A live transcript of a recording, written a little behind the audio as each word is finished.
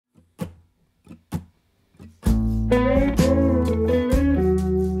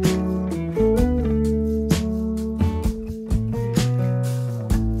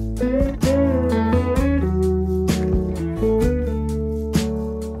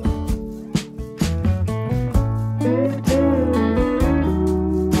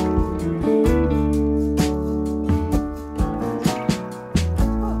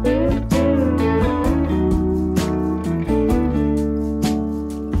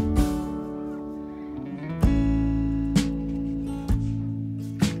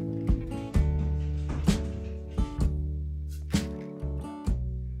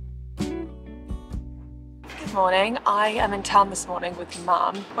Good morning. I am in town this morning with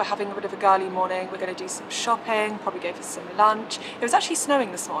Mum. We're having a bit of a girly morning. We're going to do some shopping, probably go for some lunch. It was actually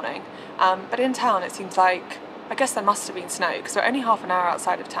snowing this morning, but in town it seems like, I guess there must have been snow because we're only half an hour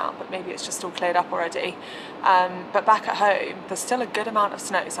outside of town, but maybe it's just all cleared up already. But back at home, there's still a good amount of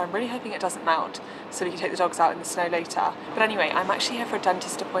snow, so I'm really hoping it doesn't melt so we can take the dogs out in the snow later. But anyway, I'm actually here for a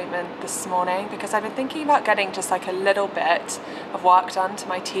dentist appointment this morning because I've been thinking about getting just like a little bit of work done to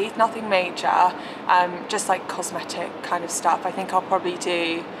my teeth, nothing major, just like cosmetic kind of stuff. I think I'll probably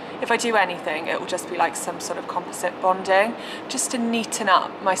do, if I do anything, it will just be like some sort of composite bonding, just to neaten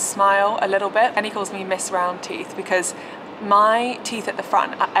up my smile a little bit. And he calls me Miss Round Teeth because my teeth at the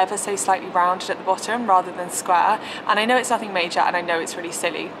front are ever so slightly rounded at the bottom rather than square. And I know it's nothing major and I know it's really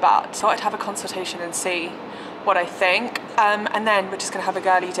silly, but I thought I'd have a consultation and see what I think. And then we're just gonna have a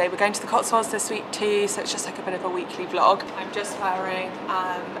girly day. We're going to the Cotswolds this week too, so it's just like a bit of a weekly vlog. I'm just wearing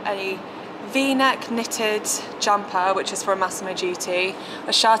a V-neck knitted jumper, which is for a Massimo duty,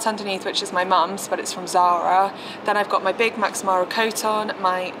 a shirt underneath, which is my mum's, but it's from Zara. Then I've got my big Max Mara coat on,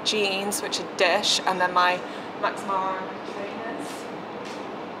 my jeans, which are Dish, and then my Max Mara trainers,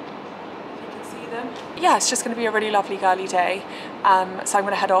 if you can see them. Yeah, it's just going to be a really lovely girly day. So I'm going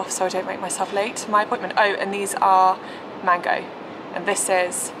to head off so I don't make myself late to my appointment. Oh, and these are mango, and this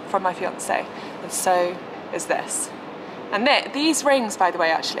is from my fiance, and so is this. And these rings, by the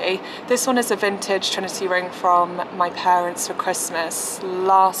way, actually, this one is a vintage Trinity ring from my parents for Christmas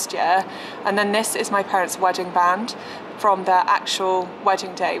last year. And then this is my parents' wedding band from their actual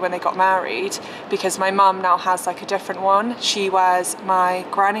wedding day when they got married, because my mum now has like a different one. She wears my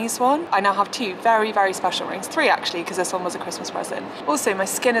granny's one. I now have two very, very special rings, three actually, because this one was a Christmas present. Also, my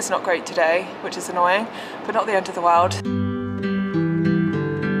skin is not great today, which is annoying, but not the end of the world.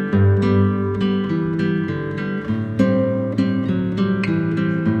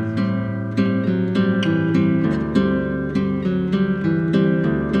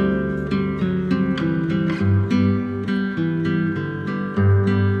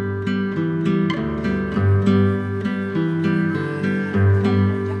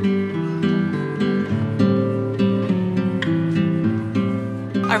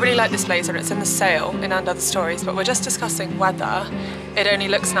 I really like this blazer, it's in the sale in And Other Stories, but we're just discussing whether it only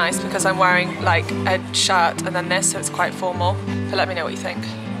looks nice because I'm wearing like a shirt and then this, so it's quite formal. But let me know what you think.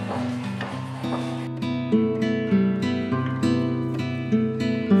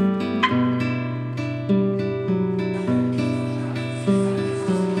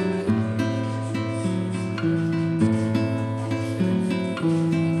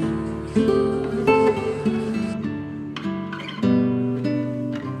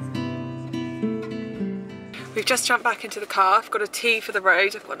 We've just jumped back into the car. I've got a tea for the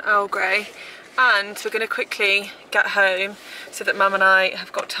road, I've got an Earl Grey, and we're going to quickly get home so that Mum and I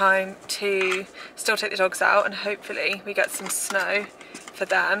have got time to still take the dogs out and hopefully we get some snow for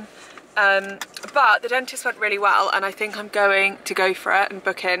them. But the dentist went really well and I think I'm going to go for it and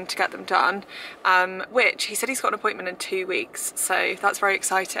book in to get them done, which he said he's got an appointment in 2 weeks, so that's very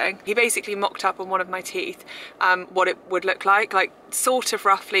exciting. He basically mocked up on one of my teeth what it would look like sort of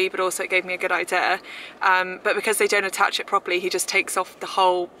roughly, but also it gave me a good idea. But because they don't attach it properly, he just takes off the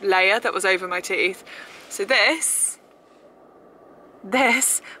whole layer that was over my teeth. So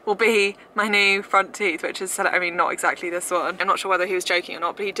this will be my new front teeth, which is, I mean, not exactly this one. I'm not sure whether he was joking or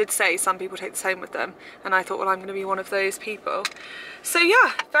not, but he did say some people take the same with them. And I thought, well, I'm going to be one of those people. So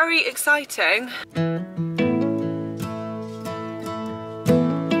yeah, very exciting.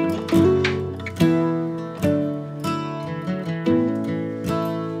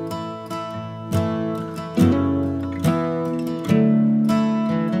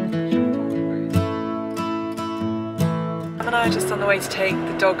 And I are just on the way to take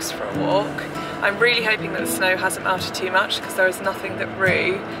the dogs for a walk. I'm really hoping that the snow hasn't melted too much because there is nothing that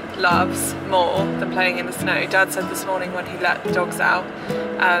Rue loves more than playing in the snow. Dad said this morning when he let the dogs out,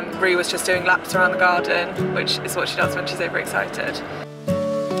 Rue was just doing laps around the garden, which is what she does when she's overexcited.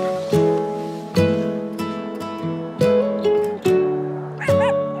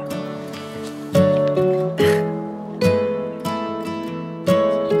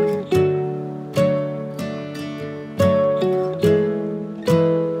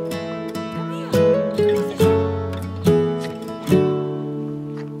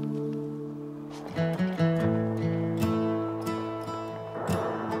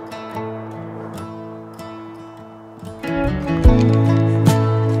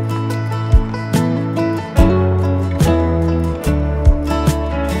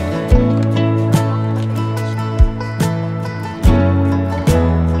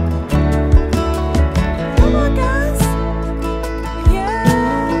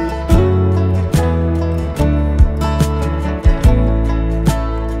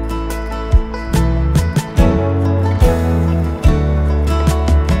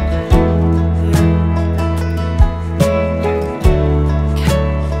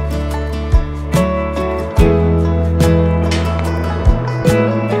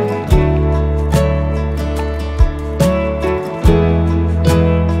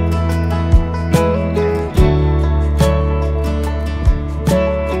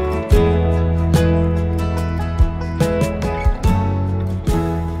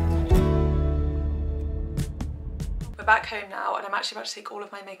 back home now and I'm actually about to take all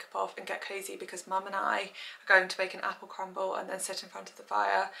of my makeup off and get cozy because Mum and I are going to make an apple crumble and then sit in front of the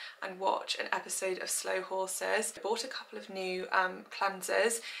fire and watch an episode of Slow Horses. I bought a couple of new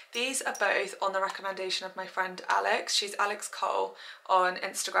cleansers. These are both on the recommendation of my friend Alex. She's Alex Cole on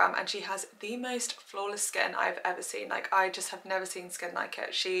Instagram and she has the most flawless skin I've ever seen. Like, I just have never seen skin like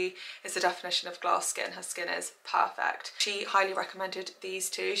it. She is the definition of glass skin. Her skin is perfect. She highly recommended these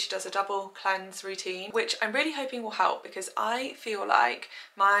two. She does a double cleanse routine, which I'm really hoping will help because I feel like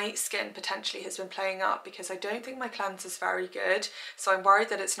my skin potentially has been playing up because I don't think my cleanse is very good. So I'm worried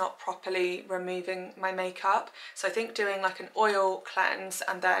that it's not properly removing my makeup. So I think doing like an oil cleanse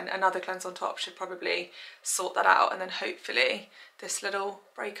and then another cleanse on top should probably sort that out, and then hopefully this little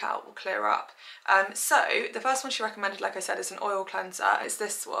breakout will clear up. So the first one she recommended, like I said, is an oil cleanser. It's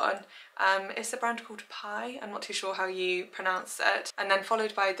this one. It's a brand called Pi. I'm not too sure how you pronounce it. And then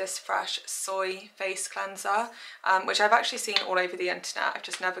followed by this fresh soy face cleanser, which I've actually seen all over the internet. I've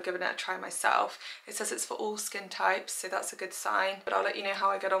just never given it a try myself. It says it's for all skin types, so that's a good sign. But I'll let you know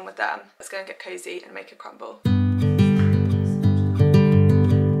how I get on with them. Let's go and get cozy and make a crumble.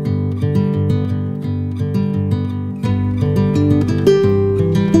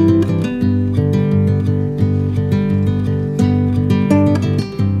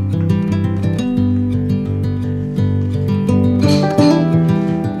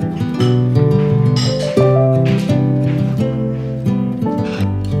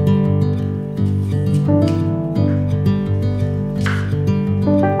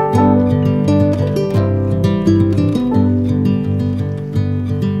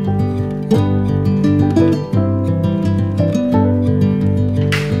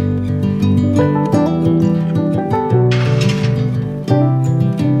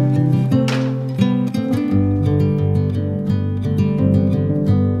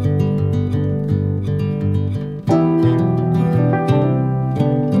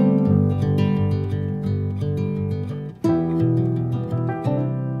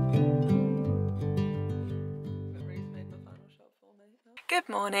 Good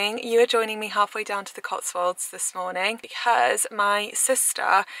morning. You are joining me halfway down to the Cotswolds this morning because my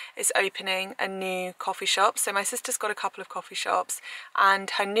sister is opening a new coffee shop. So my sister's got a couple of coffee shops and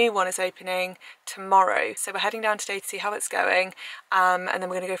her new one is opening tomorrow. So we're heading down today to see how it's going, and then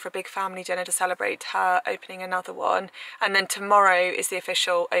we're going to go for a big family dinner to celebrate her opening another one. And then tomorrow is the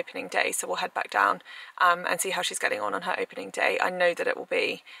official opening day, so we'll head back down and see how she's getting on her opening day. I know that it will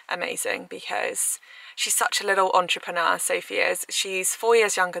be amazing because she's such a little entrepreneur, Sophie is. She's 4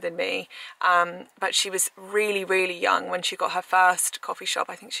 years younger than me, but she was really, really young when she got her first coffee shop.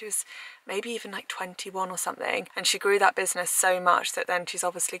 I think she was maybe even like 21 or something. And she grew that business so much that then she's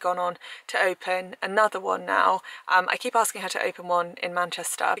obviously gone on to open another one now. I keep asking her to open one in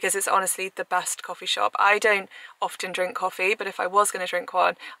Manchester because it's honestly the best coffee shop. I don't often drink coffee, but if I was going to drink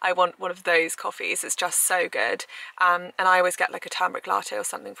one, I want one of those coffees. It's just so good. And I always get like a turmeric latte or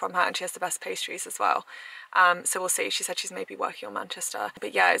something from her, and she has the best pastries as well. So we'll see. She said she's maybe working on Manchester.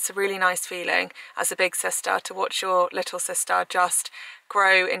 But yeah, it's a really nice feeling as a big sister to watch your little sister just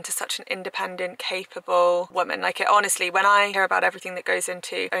grow into such an independent, capable woman. Like, it honestly, when I hear about everything that goes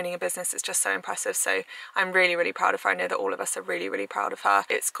into owning a business, it's just so impressive. So I'm really, really proud of her. I know that all of us are really, really proud of her.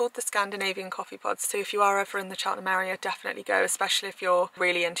 It's called the Scandinavian Coffee Pods. So if you are ever in the Cheltenham area, definitely go, especially if you're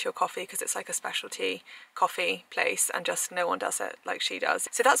really into your coffee, because it's like a specialty coffee place and just no one does it like she does.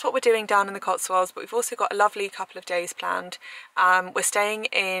 So that's what we're doing down in the Cotswolds, but we've also got a lovely couple of days planned. We're staying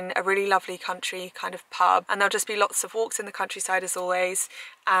in a really lovely country kind of pub, and there'll just be lots of walks in the countryside as always,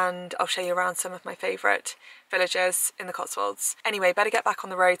 and I'll show you around some of my favourite villages in the Cotswolds. Anyway, better get back on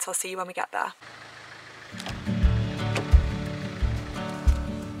the road, so I'll see you when we get there.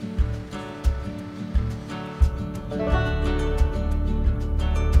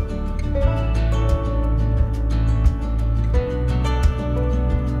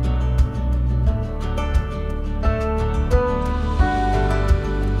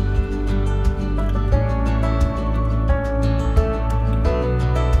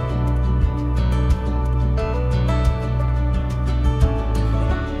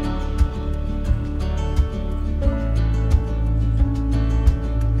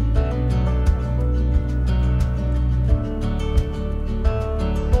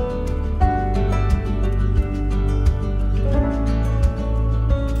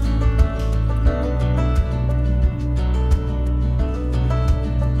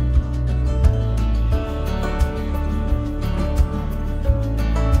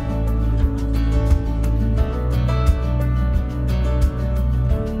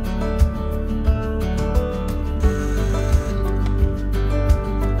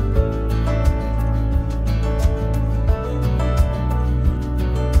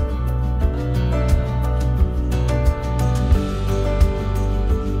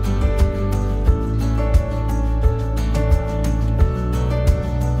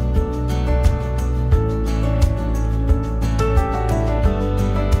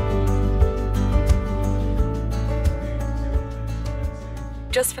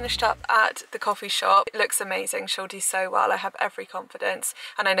 just finished up at the coffee shop. It looks amazing. She'll do so well. I have every confidence,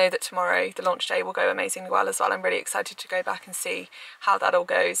 and I know that tomorrow, the launch day, will go amazingly well as well. I'm really excited to go back and see how that all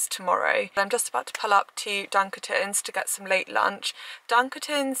goes tomorrow. I'm just about to pull up to Dunkerton's to get some late lunch.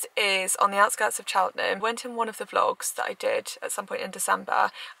 Dunkerton's is on the outskirts of Cheltenham. I went in one of the vlogs that I did at some point in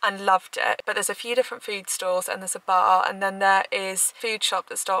December and loved it. But there's a few different food stalls and there's a bar, and then there is a food shop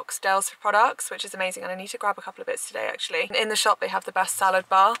that stocks Dell's products, which is amazing, and I need to grab a couple of bits today actually. In the shop they have the best salad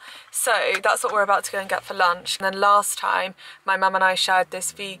bar, so that's what we're about to go and get for lunch. And then last time my mum and I shared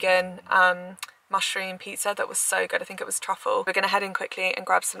this vegan mushroom pizza that was so good. I think it was truffle. We're gonna head in quickly and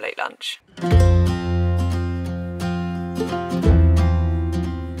grab some late lunch.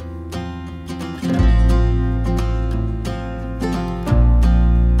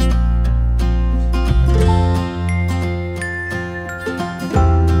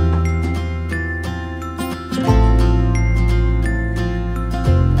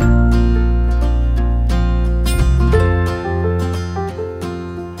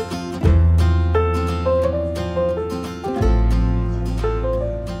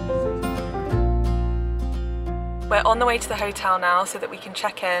 We're on the way to the hotel now so that we can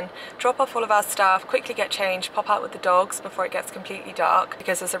check in, drop off all of our stuff, quickly get changed, pop out with the dogs before it gets completely dark,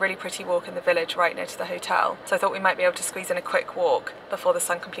 because there's a really pretty walk in the village right near to the hotel. So I thought we might be able to squeeze in a quick walk before the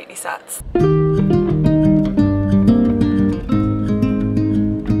sun completely sets.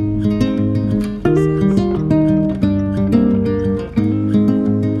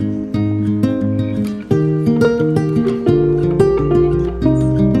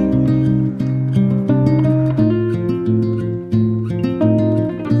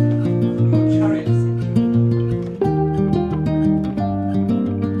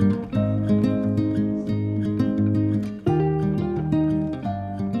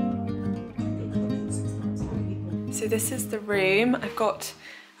 So this is the room. I've got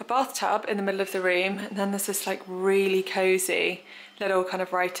a bathtub in the middle of the room, and then there's this like really cozy little kind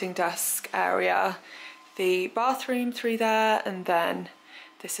of writing desk area. The bathroom through there, and then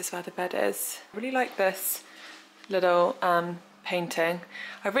this is where the bed is. I really like this little painting.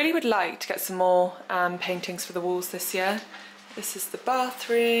 I really would like to get some more paintings for the walls this year. This is the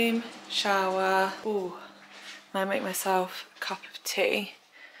bathroom, shower. Ooh, might make myself a cup of tea.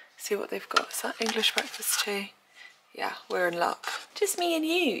 See what they've got. Is that English breakfast tea? Yeah, we're in luck. Just me and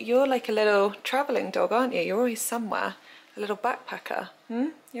you. You're like a little travelling dog, aren't you? You're always somewhere. A little backpacker.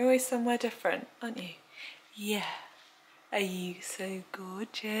 You're always somewhere different, aren't you? Yeah. Are you so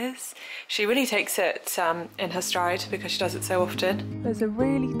gorgeous? She really takes it in her stride because she does it so often. There's a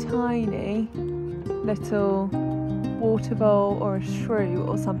really tiny little water bowl or a shrew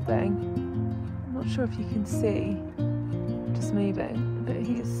or something. I'm not sure if you can see. I'm just moving, but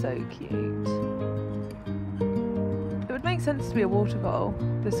he is so cute. It would make sense to be a water bowl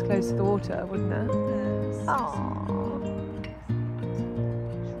this close to the water, wouldn't it? Yes. Aww.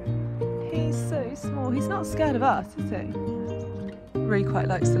 He's so small. He's not scared of us, is he? Really quite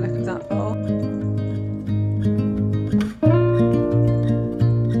likes the look of that bowl.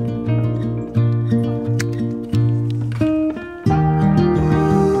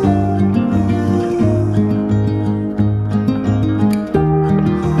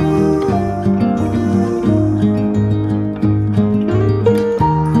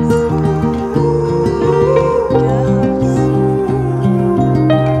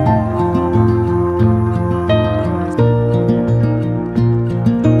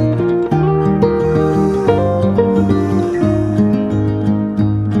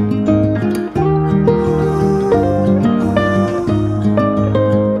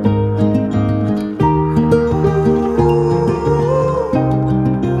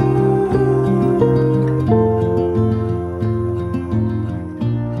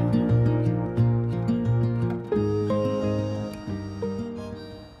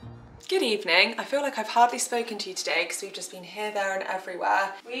 Good evening. I feel like I've hardly spoken to you today because we've just been here, there and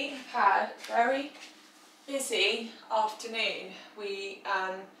everywhere. We have had a very busy afternoon. We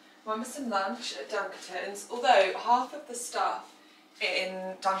went for some lunch at Dunkerton's, although half of the stuff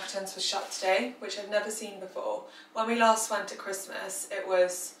in Dunkerton's was shut today, which I've never seen before. When we last went at Christmas, it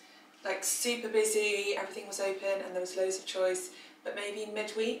was like super busy, everything was open and there was loads of choice. But maybe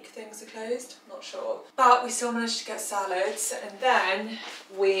midweek things are closed, not sure. But we still managed to get salads, and then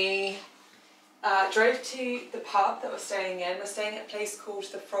we drove to the pub that we're staying in. We're staying at a place called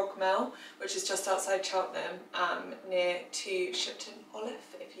the Frog Mill, which is just outside Cheltenham, near to Shipton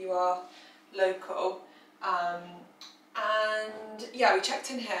Olive, if you are local. And yeah, we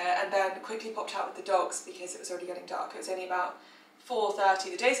checked in here and then quickly popped out with the dogs because it was already getting dark. It was only about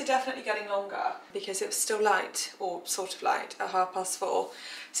 4:30. The days are definitely getting longer because it was still light, or sort of light, at 4:30.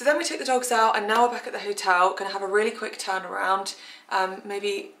 So then we took the dogs out and now we're back at the hotel. Gonna have a really quick turnaround,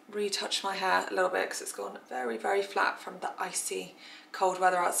 maybe retouch my hair a little bit because it's gone very, very flat from the icy cold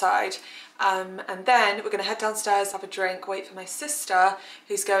weather outside. And then we're gonna head downstairs, have a drink, wait for my sister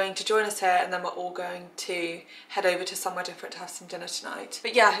who's going to join us here, and then we're all going to head over to somewhere different to have some dinner tonight.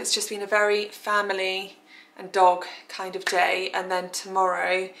 But yeah, it's just been a very family and dog kind of day, and then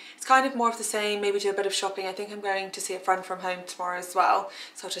tomorrow it's kind of more of the same, maybe do a bit of shopping. I think I'm going to see a friend from home tomorrow as well,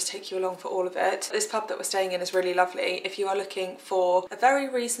 so I'll just take you along for all of it. This pub that we're staying in is really lovely. If you are looking for a very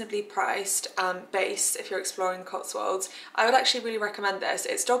reasonably priced base, if you're exploring the Cotswolds, I would actually really recommend this.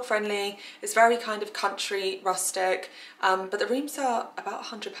 It's dog friendly, it's very kind of country, rustic, but the rooms are about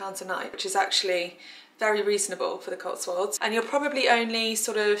 £100 a night, which is actually very reasonable for the Cotswolds. And you're probably only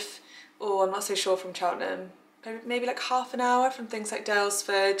sort of, oh, I'm not so sure from Cheltenham, maybe like half an hour from things like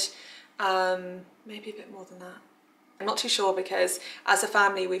Dalesford, maybe a bit more than that. I'm not too sure because as a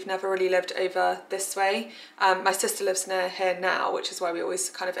family we've never really lived over this way. My sister lives near here now, which is why we always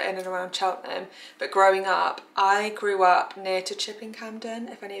kind of are in and around Cheltenham, but growing up I grew up near to Chipping Camden,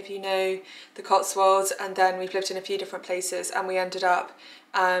 if any of you know the Cotswolds, and then we've lived in a few different places and we ended up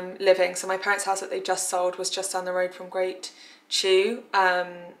living, so my parents' house that they just sold was just down the road from Great Chew,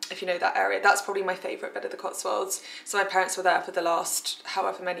 if you know that area. That's probably my favourite bit of the Cotswolds. So my parents were there for the last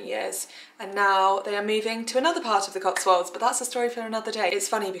however many years, and now they are moving to another part of the Cotswolds, but that's a story for another day. It's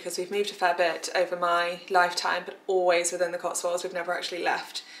funny because we've moved a fair bit over my lifetime, but always within the Cotswolds. We've never actually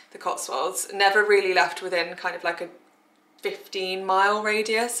left the Cotswolds, never really left within kind of like a 15-mile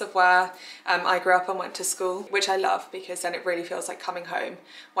radius of where I grew up and went to school, which I love because then it really feels like coming home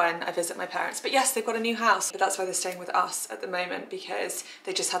when I visit my parents. But yes, they've got a new house, but that's why they're staying with us at the moment, because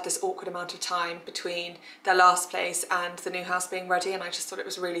they just had this awkward amount of time between their last place and the new house being ready, and I just thought it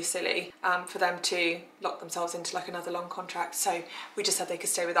was really silly for them to lock themselves into like another long contract. So we just said they could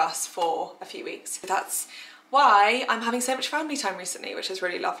stay with us for a few weeks. That's why I'm having so much family time recently, which is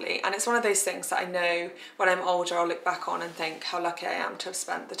really lovely. And it's one of those things that I know when I'm older I'll look back on and think how lucky I am to have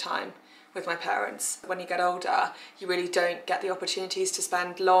spent the time with my parents. When you get older, you really don't get the opportunities to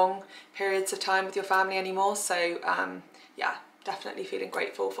spend long periods of time with your family anymore. So yeah, definitely feeling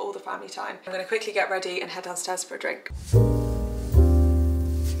grateful for all the family time. I'm gonna quickly get ready and head downstairs for a drink.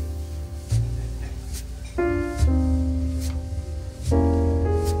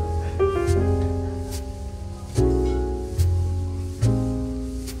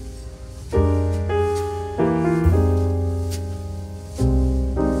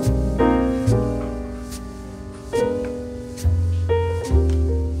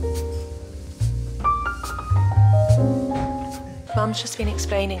 Mum's just been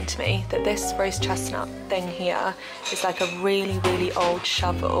explaining to me that this roast chestnut thing here is like a really, really old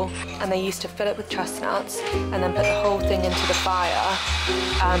shovel, and they used to fill it with chestnuts and then put the whole thing into the fire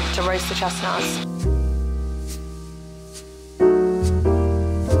to roast the chestnuts.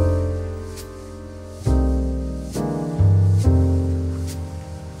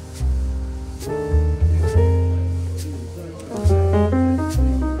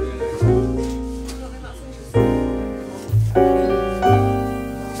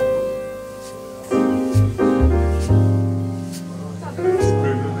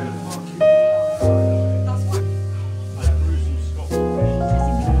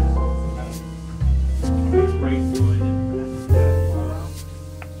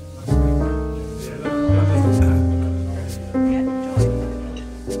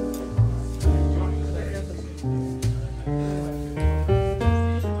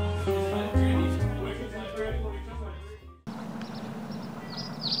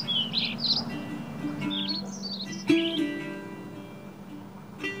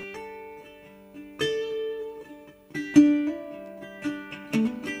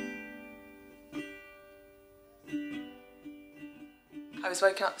 I was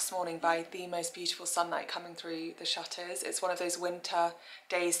woken up this morning by the most beautiful sunlight coming through the shutters. It's one of those winter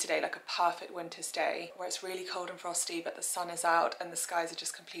days today, like a perfect winter's day, where it's really cold and frosty, but the sun is out and the skies are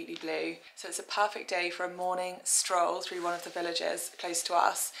just completely blue. So it's a perfect day for a morning stroll through one of the villages close to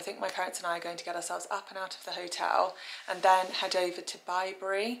us. I think my parents and I are going to get ourselves up and out of the hotel and then head over to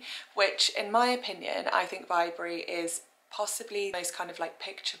Bybury, which in my opinion, I think Bybury is possibly the most kind of like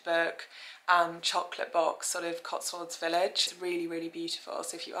picture book, chocolate box, sort of Cotswolds village. It's really, really beautiful.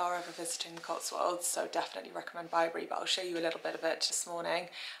 So if you are ever visiting the Cotswolds, so definitely recommend Byberry, but I'll show you a little bit of it this morning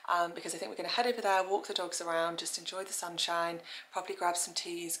because I think we're going to head over there, walk the dogs around, just enjoy the sunshine, probably grab some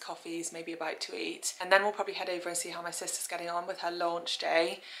teas, coffees, maybe a bite to eat, and then we'll probably head over and see how my sister's getting on with her launch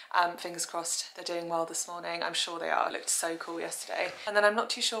day. Fingers crossed they're doing well this morning. I'm sure they are. It looked so cool yesterday. And then I'm not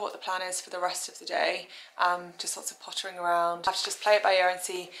too sure what the plan is for the rest of the day. Just lots of pottering around. I have to just play it by ear and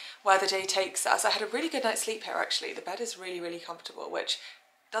see where the day takes us. I had a really good night's sleep here actually. The bed is really, really comfortable, which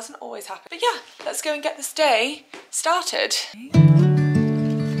doesn't always happen. But yeah, let's go and get this day started.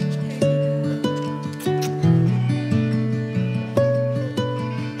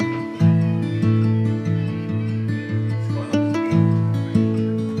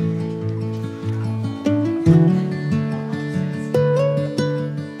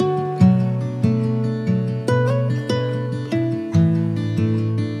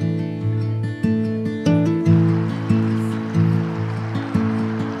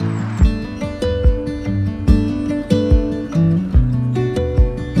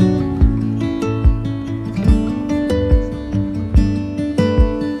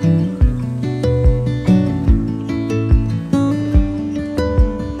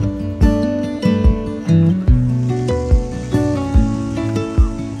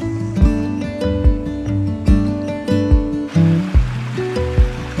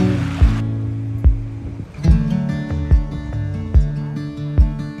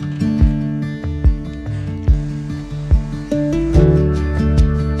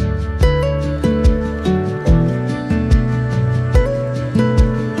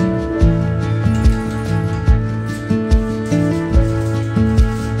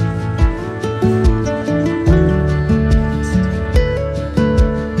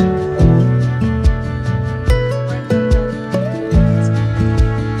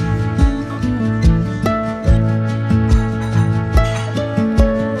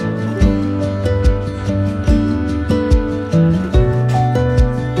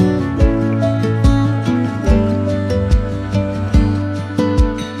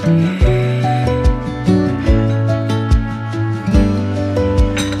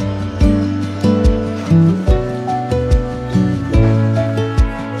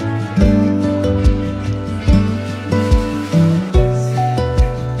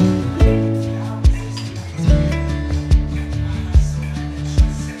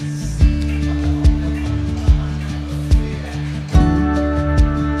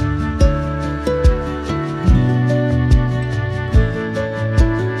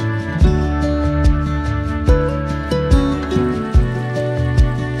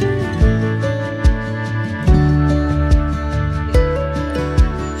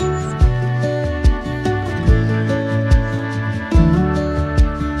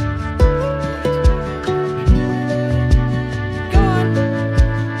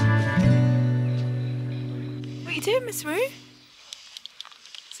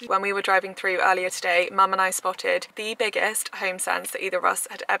 When we were driving through earlier today, Mum and I spotted the biggest home sense that either of us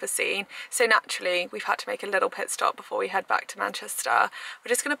had ever seen. So naturally, we've had to make a little pit stop before we head back to Manchester. We're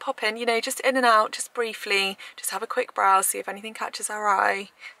just going to pop in, you know, just in and out, just briefly, just have a quick browse, see if anything catches our eye.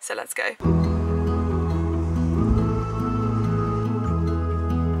 So let's go.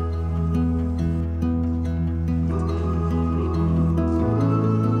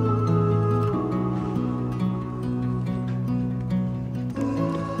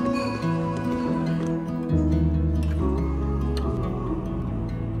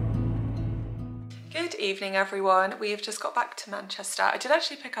 Evening everyone, we've just got back to Manchester. I did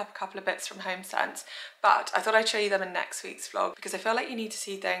actually pick up a couple of bits from HomeSense, but I thought I'd show you them in next week's vlog because I feel like you need to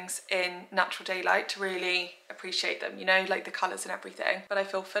see things in natural daylight to really appreciate them, you know, like the colours and everything. But I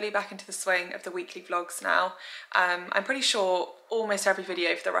feel fully back into the swing of the weekly vlogs now. I'm pretty sure almost every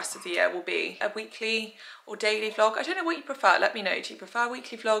video for the rest of the year will be a weekly or daily vlog. I don't know what you prefer, let me know. Do you prefer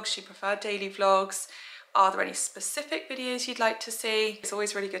weekly vlogs? Do you prefer daily vlogs? Are there any specific videos you'd like to see? It's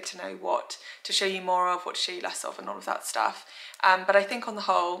always really good to know what to show you more of, what to show you less of, and all of that stuff. But I think on the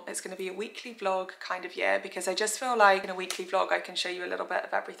whole, it's going to be a weekly vlog kind of year because I just feel like in a weekly vlog, I can show you a little bit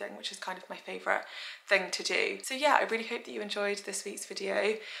of everything, which is kind of my favourite thing to do. So yeah, I really hope that you enjoyed this week's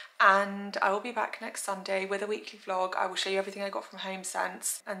video, and I will be back next Sunday with a weekly vlog. I will show you everything I got from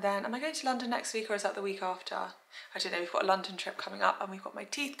HomeSense. And then, am I going to London next week or is that the week after? I don't know, we've got a London trip coming up and we've got my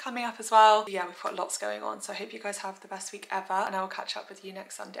teeth coming up as well. But yeah, we've got lots going on. So I hope you guys have the best week ever and I will catch up with you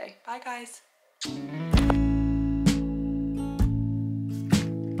next Sunday. Bye guys.